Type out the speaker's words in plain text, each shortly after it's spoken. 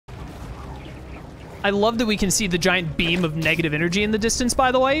I love that we can see the giant beam of negative energy in the distance,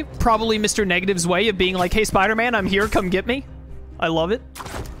 by the way. Probably Mr. Negative's way of being like, hey, Spider-Man, I'm here, come get me. I love it.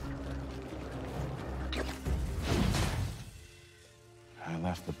 I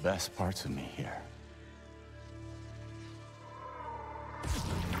left the best parts of me here.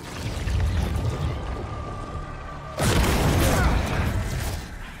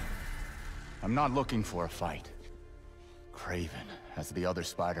 I'm not looking for a fight. Kraven has the other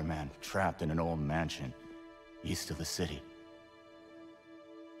Spider-Man trapped in an old mansion east of the city.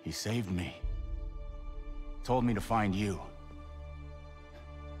 He saved me. Told me to find you.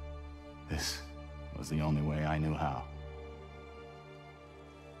 This was the only way I knew how.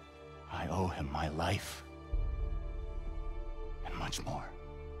 I owe him my life. And much more.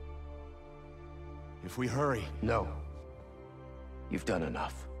 If we hurry... No. You've done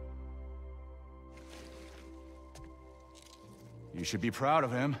enough. You should be proud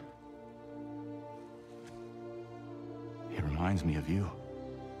of him. He reminds me of you.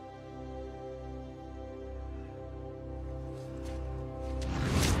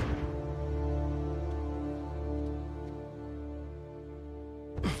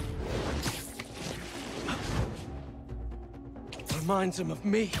 Reminds him of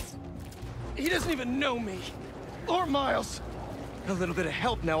me. He doesn't even know me. Or Miles. A little bit of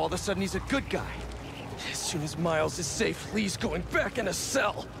help now, all of a sudden he's a good guy. As soon as Miles is safe, Lee's going back in a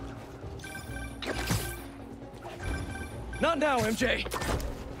cell. Not now, MJ.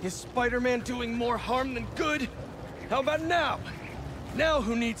 Is Spider-Man doing more harm than good? How about now? Now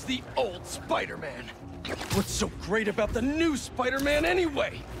who needs the old Spider-Man? What's so great about the new Spider-Man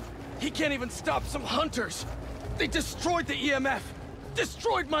anyway? He can't even stop some hunters. They destroyed the EMF.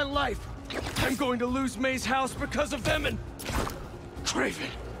 Destroyed my life. I'm going to lose May's house because of them and... Kraven.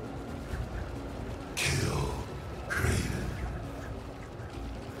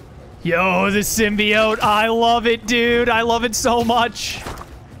 Yo, the symbiote. I love it, dude. I love it so much.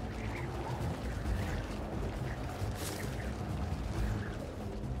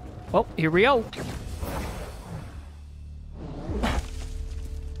 Well, here we go.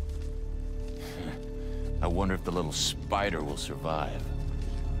 I wonder if the little spider will survive.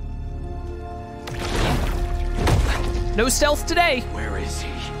 No stealth today. Where is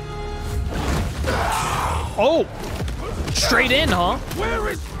he? Oh. Straight in, huh? Where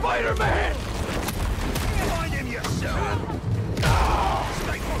is Spider-Man? Find him yourself.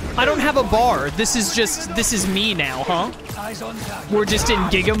 I don't have a bar. This is me now, huh? We're just in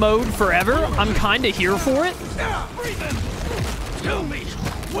Giga mode forever. I'm kind of here for it. Tell me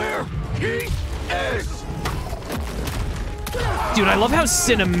where he is. Dude, I love how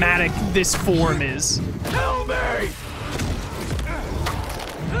cinematic this form is. Tell me.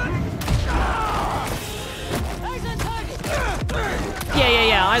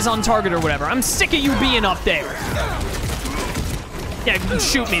 Yeah, eyes on target or whatever. I'm sick of you being up there. Yeah,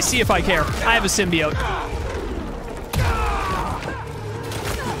 shoot me, see if I care. I have a symbiote.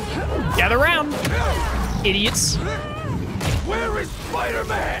 Gather round, idiots. Where is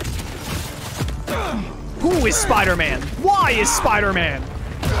Spider-Man? Who is Spider-Man? Why is Spider-Man?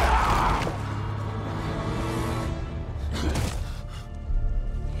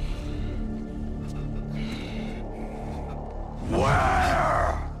 Where?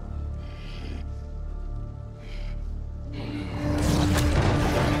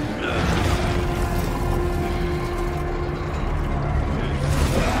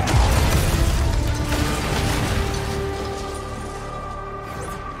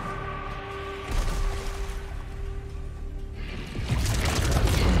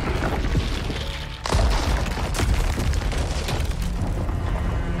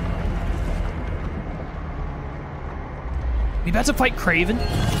 We about to fight Kraven?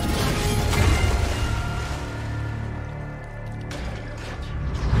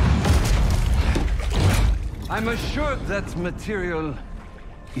 I'm assured that material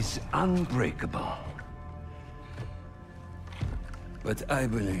is unbreakable. But I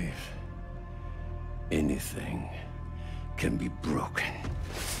believe anything can be broken.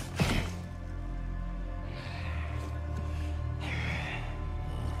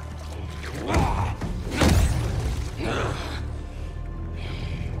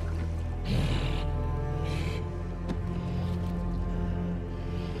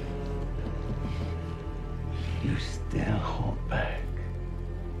 You still hold back.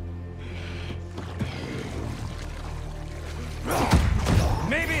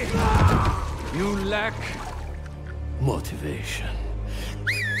 Maybe you lack Motivation.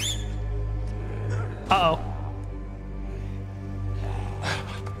 Uh-oh.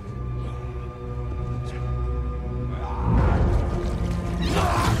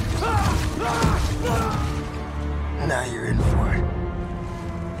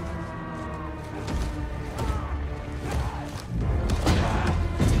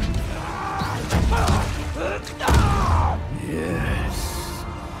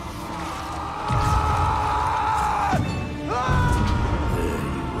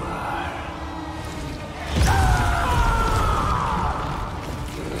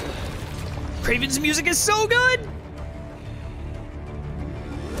 Kraven's music is so good!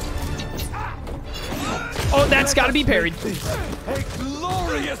 Oh, that's gotta be parried. A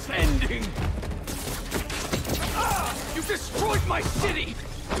glorious ending! You destroyed my city!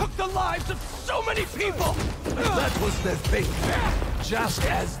 Took the lives of so many people! That was their fate, just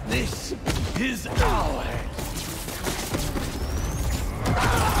as this is ours.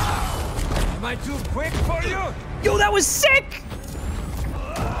 Am I too quick for you? Yo, that was sick!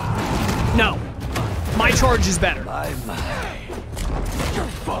 No. My charge is better. My. Your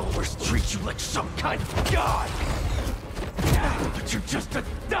followers treat you like some kind of god! But you're just a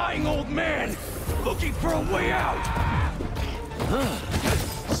dying old man, looking for a way out!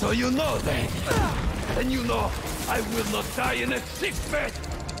 So you know then. And you know I will not die in a sickbed!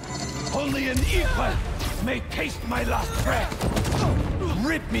 Only an equal may taste my last breath!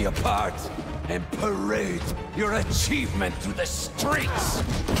 Rip me apart and parade your achievement through the streets!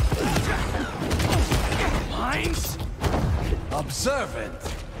 Minds? Observant.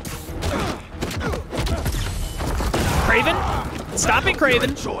 Kraven? Stop it,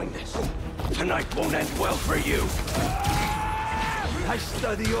 Kraven. Join this. Tonight won't end well for you. I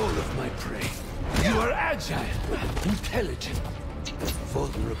study all of my prey. You are agile, intelligent,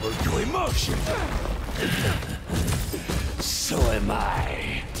 vulnerable to emotion. So am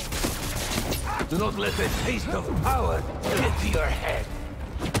I. Do not let the taste of power get to your head.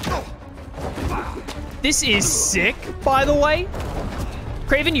 This is sick, by the way.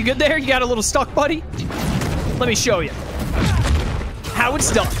 Kraven, you good there? You got a little stuck, buddy? Let me show you how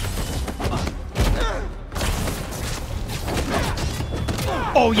it's done.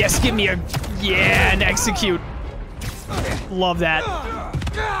 Oh, yes, give me a... Yeah, and execute. Love that.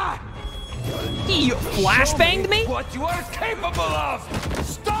 He flashbanged me? What you are capable of!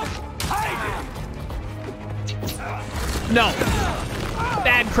 Stop hiding! No.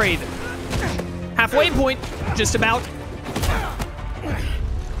 Bad Kraven. Halfway point, just about.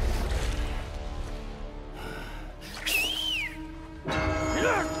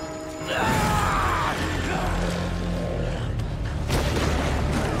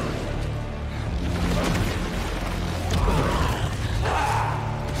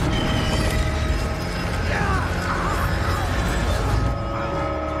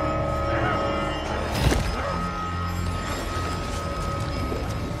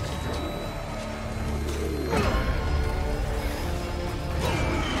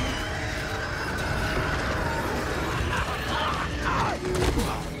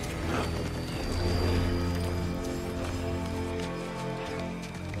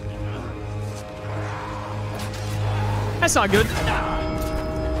 That's not good.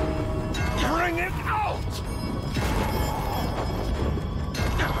 Bring it out!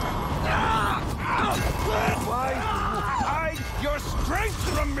 Why do you hide your strength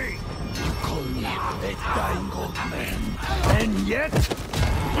from me? You call me a dying old man, and yet...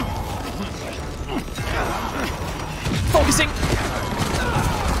 Focusing.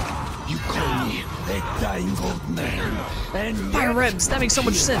 You call me a dying old man, and yet... Fire Rebs, that makes so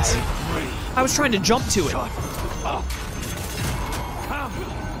much sense. I was trying to jump to it. Shut up! Come,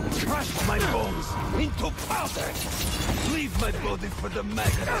 crush my bones into powder! Leave my body for the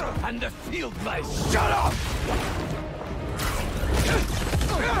maggots and the field mice! Shut up!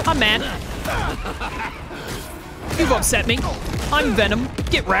 I'm mad. You've upset me. I'm Venom.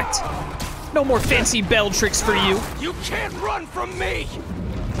 Get wrecked. No more fancy bell tricks for you. You can't run from me!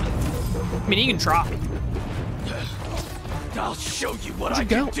 I mean, you can try. I'll show you what Where'd I you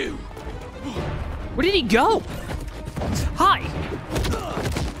can go? do! Where did he go? Hi.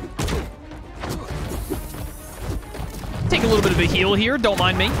 Take a little bit of a heal here. Don't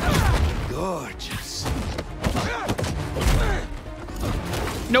mind me. Gorgeous.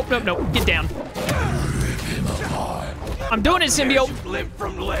 Nope, nope, nope. Get down. I'm doing it, Symbiote. Limb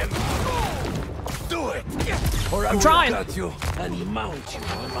from limb. Do it, or I I'm will trying. cut you and mount you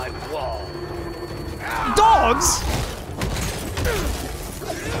on my wall. Dogs?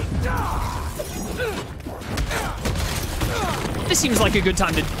 This seems like a good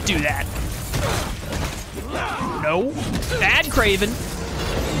time to do that. No. Bad Kraven.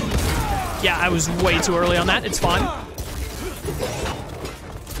 Yeah, I was way too early on that. It's fine.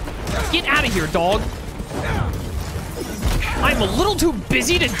 Get out of here, dog. I'm a little too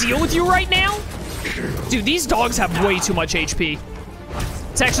busy to deal with you right now. Dude, these dogs have way too much HP.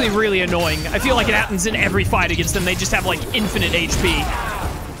 It's actually really annoying. I feel like it happens in every fight against them. They just have, like, infinite HP.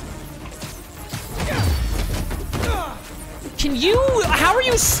 Can you... How are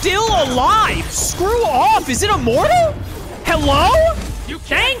you still alive? Screw off. Is it immortal? Hello?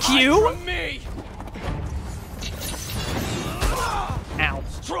 Thank you. From me. Ow.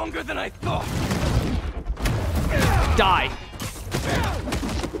 stronger than I thought. Die.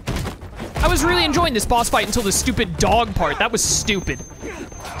 I was really enjoying this boss fight until the stupid dog part. That was stupid.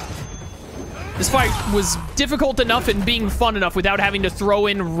 This fight was difficult enough and being fun enough without having to throw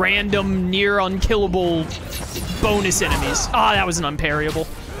in random, near unkillable bonus enemies. Ah, that was an unparryable.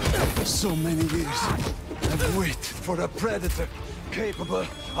 So many years I've waited for a predator capable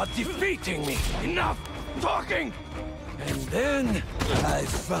of defeating me. Enough talking! And then I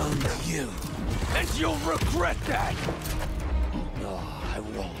found you. And you'll regret that. No, I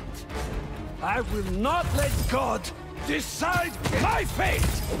won't. I will not let God decide my fate!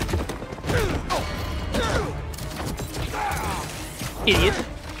 Idiot.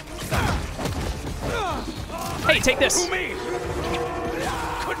 Hey, take this. Did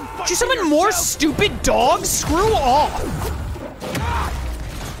you summon more stupid dogs? Screw off.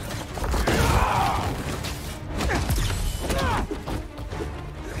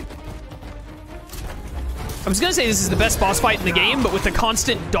 I was gonna say this is the best boss fight in the game, but with the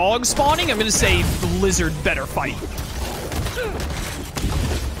constant dog spawning, I'm gonna say the lizard better fight.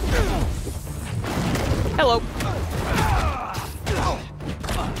 Hello.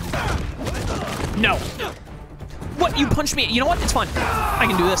 No. What? You punched me? You know what? It's fine. I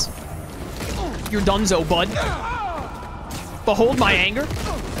can do this. You're donezo, bud. Behold my anger.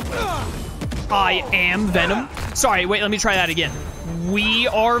 I am Venom. Sorry, wait, let me try that again. We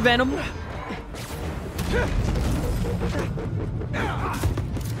are Venom.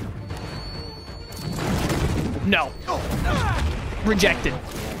 No. Rejected.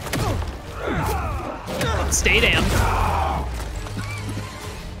 Stay damned.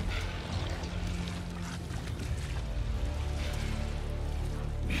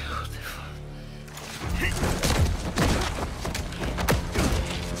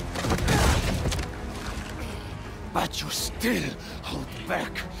 But you still hold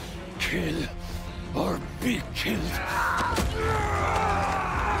back. Kill or be killed.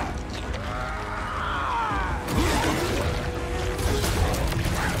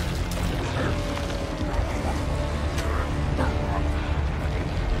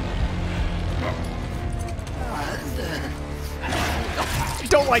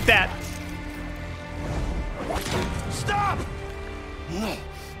 Don't like that. Stop! No.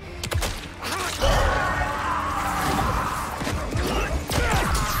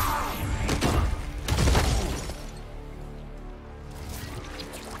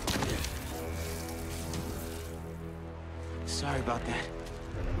 Sorry about that.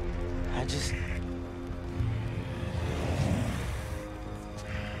 I just...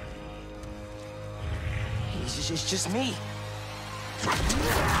 It's just me.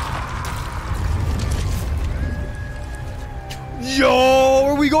 Yo,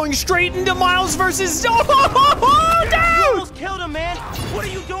 are we going straight into Miles versus... Oh, dude! You almost killed him, man. What are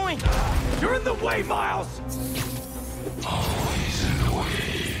you doing? You're in the way, Miles! Always in the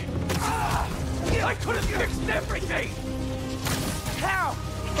way. I could have fixed everything! How?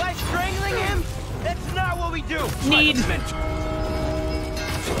 By strangling him? That's not what we do. Need...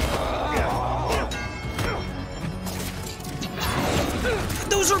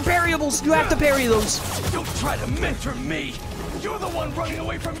 Those are parryables. You have to parry those. Don't try to mentor me! You're the one running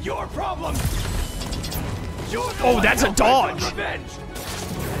away from your problems! Oh, that's a dodge! Revenge!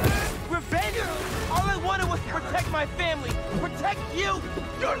 Revenge? All I wanted was to protect my family. Protect you.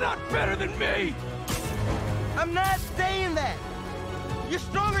 You're not better than me! I'm not saying that. You're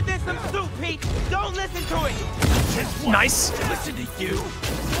stronger than some soup, Pete. Don't listen to it. Nice. Listen to you!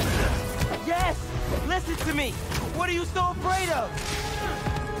 Yes, listen to me. What are you so afraid of?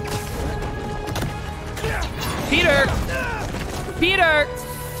 Peter! Peter!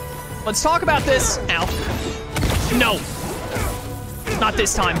 Let's talk about this. Ow. No. Not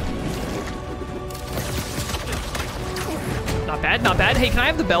this time. Not bad, not bad. Hey, can I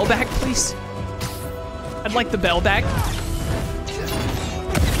have the bell back, please? I'd like the bell back.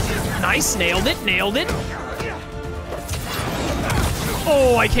 Nice, nailed it, nailed it.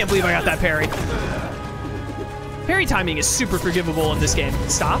 Oh, I can't believe I got that parry. Parry timing is super forgivable in this game.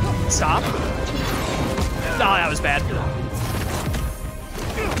 Stop, stop. Oh, that was bad.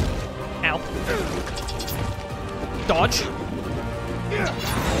 Ow. Dodge.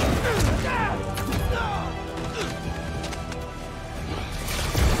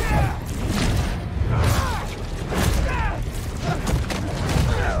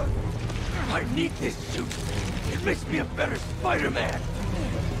 I need this suit. It makes me a better Spider-Man.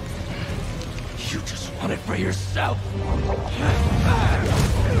 You just want it for yourself.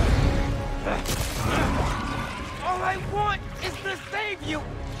 All I want is to save you.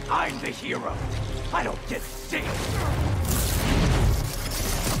 I'm the hero. I don't get saved.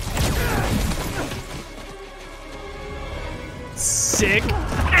 dick.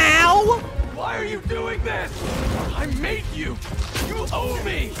 Ow! Why are you doing this? I made you. You owe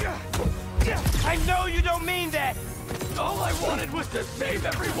me. I know you don't mean that. All I wanted was to save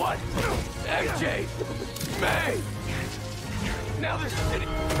everyone. MJ, May. Now they're sitting.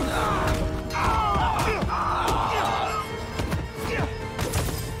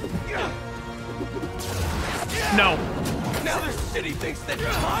 No. Now the city thinks that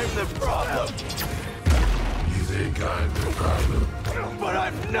I'm the problem. You think I'm the problem? But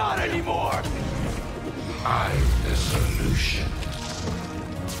I'm not anymore. I'm the solution.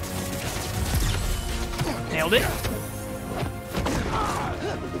 Nailed it.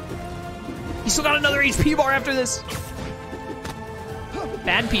 He still got another HP bar after this.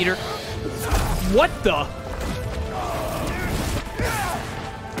 Bad Peter. What the?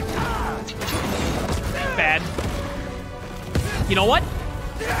 Bad. You know what?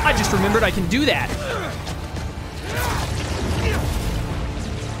 I just remembered I can do that.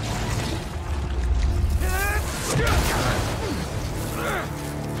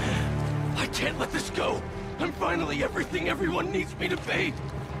 I can't let this go. I'm finally everything everyone needs me to be.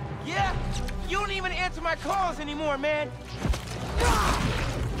 Yeah? You don't even answer my calls anymore, man.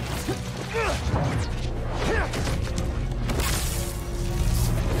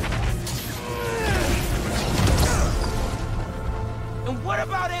 And what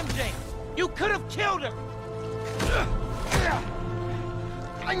about MJ? You could have killed her.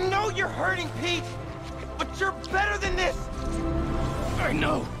 I know you're hurting, Pete, but you're better than this. I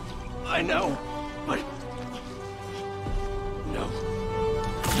know, but no.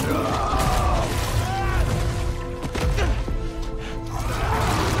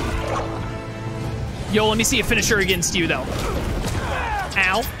 Yo, let me see a finisher against you, though.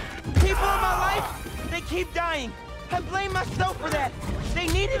 Ow. People in my life, they keep dying. I blame myself for that. They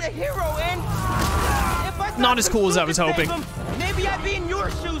needed a hero, and if I Not as cool as I was hoping. Maybe I'd be in your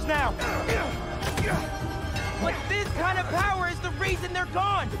shoes now. But this kind of power is the reason they're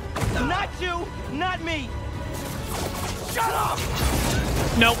gone. Not you, not me. Shut up!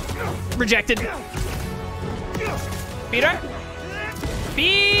 Nope. Rejected. Peter?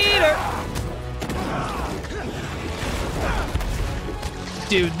 Peter!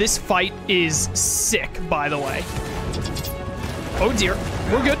 Dude, this fight is sick, by the way. Oh dear.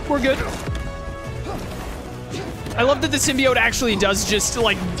 We're good, we're good. I love that the symbiote actually does just,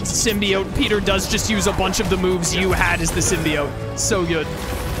 like, symbiote. Peter does just use a bunch of the moves you had as the symbiote. So good.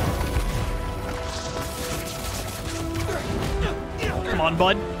 Come on,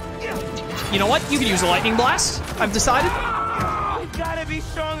 bud. You know what? You can use a lightning blast. I've decided. You gotta be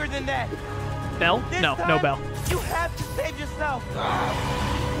stronger than that. Bell? This No, time, no bell. You have to save yourself.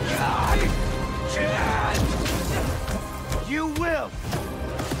 You will.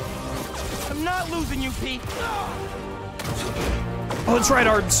 I'm not losing you, Pete. Oh, that's right.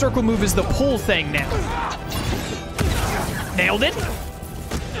 Our circle move is the pull thing now. Nailed it.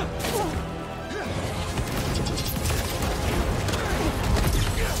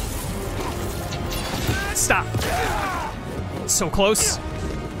 Stop. So close.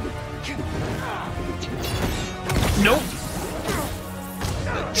 Nope.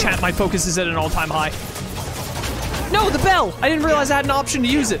 Chat, my focus is at an all-time high. No, the bell! I didn't realize I had an option to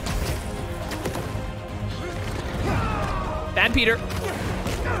use it. Bad Peter.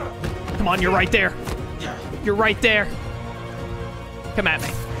 Come on, you're right there. You're right there. Come at me.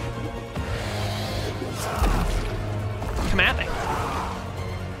 Come at me.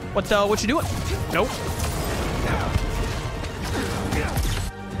 What you doing? Nope.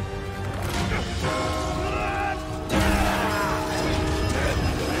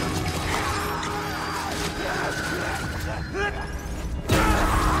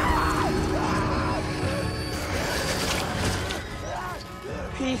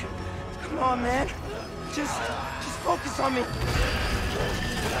 Pete, come on, man. Just focus on me.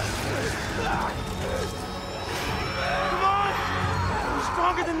 Come on! I'm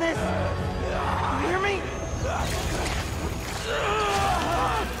stronger than this. You hear me?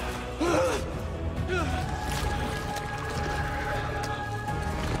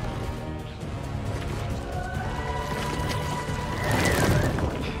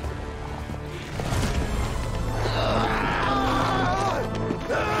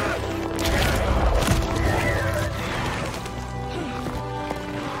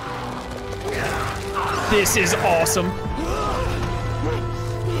 This is awesome.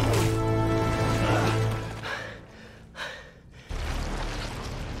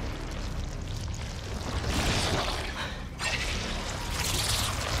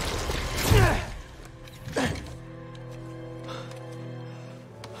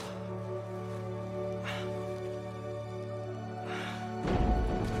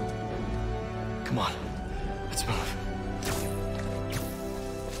 Come on. Let's move.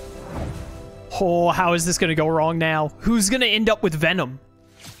 Oh, how is this gonna go wrong now? Who's gonna end up with Venom?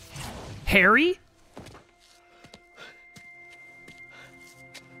 Harry?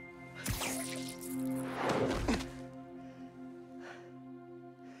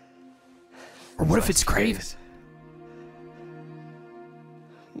 Or what if it's Kraven?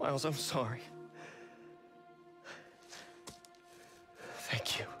 Miles, I'm sorry.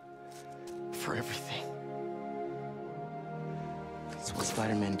 Thank you for everything. That's what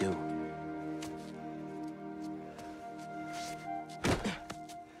Spider-Man do.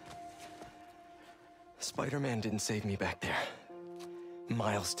 Spider-Man didn't save me back there.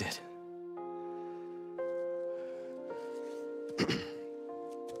 Miles did.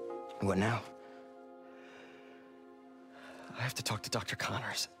 What now? I have to talk to Dr.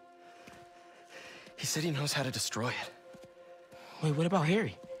 Connors. He said he knows how to destroy it. Wait, what about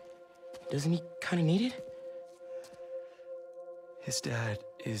Harry? Doesn't he kind of need it? His dad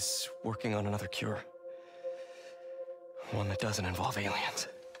is working on another cure. One that doesn't involve aliens.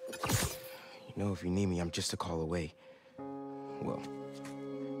 You know, if you need me, I'm just a call away. Well,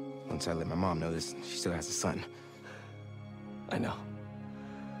 once I let my mom know this, she still has a son. I know.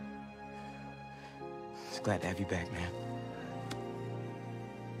 Just glad to have you back, man.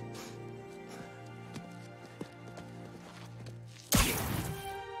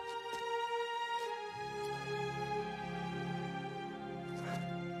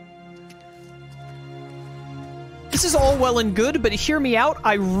 This is all well and good, but hear me out.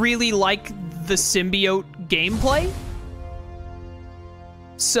 I really like the symbiote gameplay.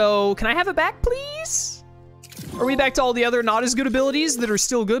 So, can I have it back, please? Are we back to all the other not as good abilities that are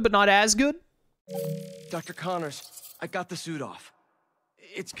still good, but not as good? Dr. Connors, I got the suit off.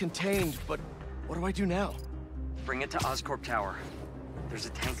 It's contained, but what do I do now? Bring it to Oscorp Tower. There's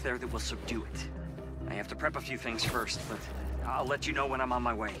a tank there that will subdue it. I have to prep a few things first, but I'll let you know when I'm on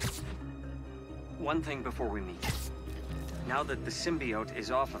my way. One thing before we meet. Now that the symbiote is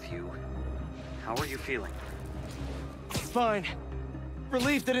off of you, how are you feeling? Fine.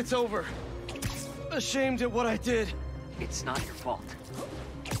 Relieved that it's over. Ashamed at what I did. It's not your fault.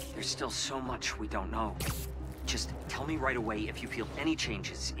 There's still so much we don't know. Just tell me right away if you feel any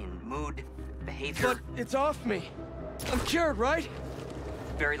changes in mood, behavior. But it's off me. I'm cured, right?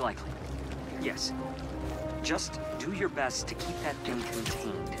 Very likely. Yes. Just do your best to keep that thing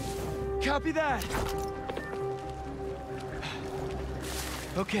contained. Copy that.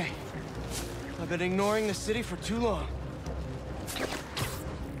 Okay. I've been ignoring the city for too long.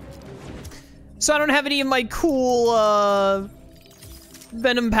 So I don't have any of my cool,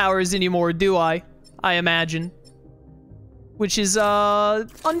 Venom powers anymore, do I? I imagine. Which is,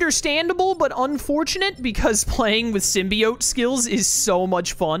 understandable, but unfortunate, because playing with symbiote skills is so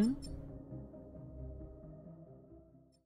much fun.